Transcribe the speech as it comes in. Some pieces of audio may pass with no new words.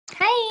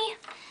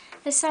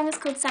This song is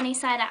called Sunny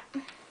Side Up.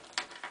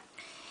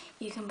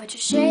 You can put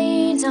your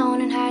shades on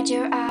and hide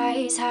your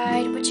eyes,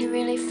 hide what you're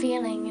really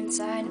feeling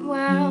inside.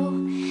 Well,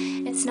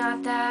 it's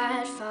not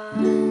that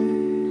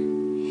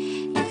fun.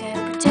 You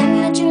can pretend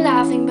that you're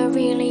laughing, but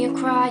really you're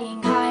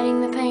crying,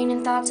 hiding the pain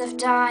and thoughts of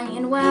dying.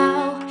 And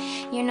well,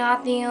 you're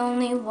not the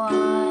only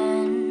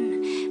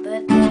one,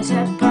 but there's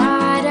a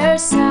brighter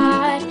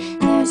side,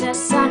 there's a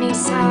sunny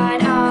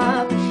side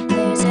up,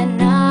 there's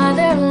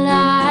another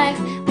life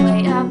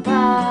way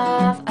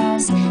above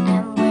us,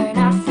 and we're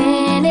not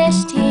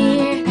finished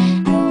here,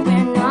 no,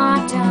 we're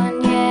not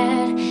done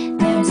yet.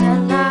 There's a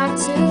lot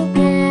to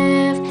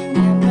give,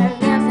 and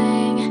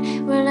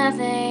we're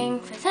living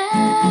for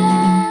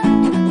them.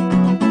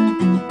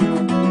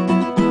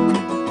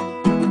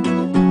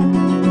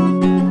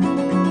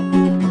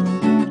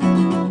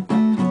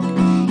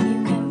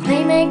 You can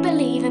play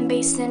make-believe and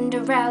be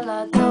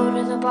Cinderella, go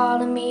to the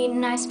ball and meet a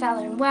nice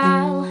fella, and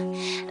well,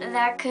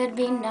 that could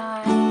be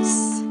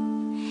nice.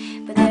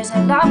 But there's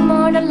a lot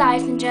more to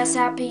life than just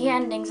happy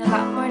endings, a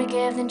lot more to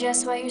give than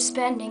just what you're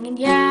spending. And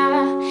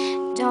yeah,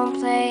 don't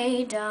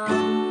play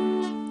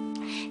dumb,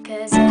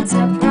 'cause it's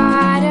a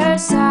brighter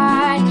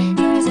side,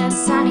 there's a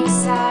sunny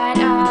side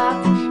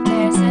up,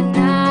 there's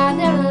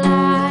another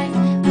life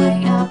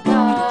way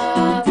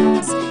above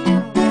us,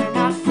 and we're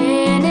not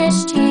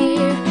finished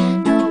here,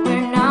 no,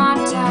 we're not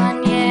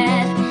done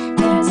yet.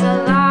 There's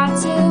a lot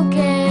to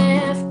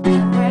give,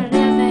 and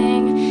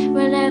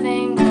we're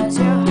living, 'cause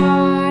your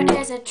heart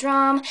is a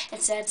drum,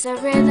 it sets a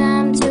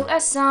rhythm to a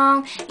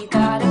song. You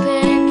gotta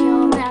pick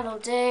your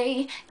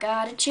melody,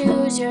 gotta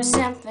choose your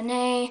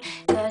symphony,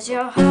 'cause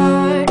your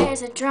heart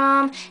is a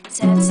drum, it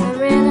sets a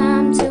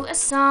rhythm to a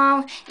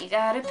song. You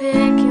gotta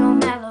pick your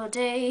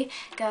melody,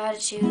 gotta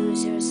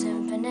choose your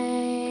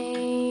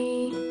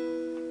symphony.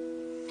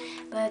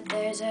 But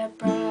there's a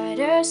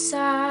brighter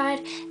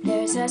side,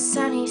 there's a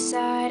sunny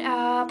side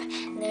up,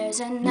 there's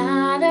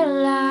another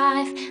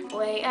life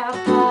way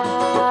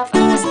above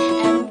us,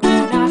 and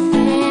we're not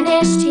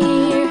finished here.